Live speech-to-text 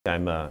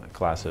I'm a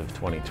class of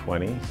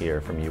 2020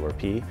 here from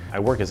URP. I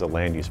work as a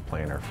land use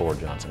planner for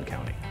Johnson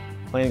County.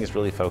 Planning is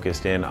really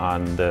focused in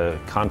on the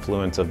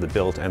confluence of the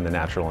built and the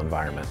natural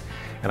environment.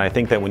 And I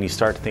think that when you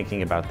start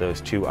thinking about those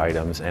two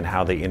items and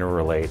how they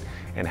interrelate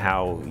and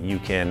how you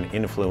can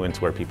influence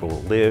where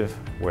people live,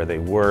 where they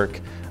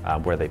work,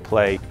 where they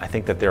play, I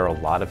think that there are a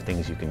lot of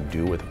things you can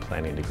do with a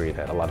planning degree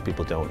that a lot of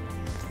people don't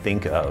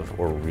think of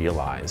or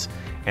realize.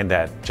 And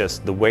that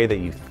just the way that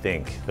you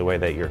think, the way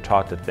that you're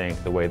taught to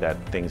think, the way that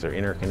things are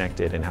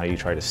interconnected and how you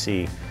try to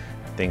see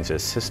things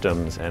as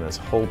systems and as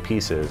whole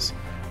pieces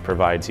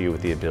provides you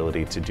with the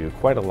ability to do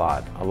quite a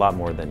lot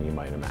more than you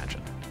might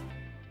imagine.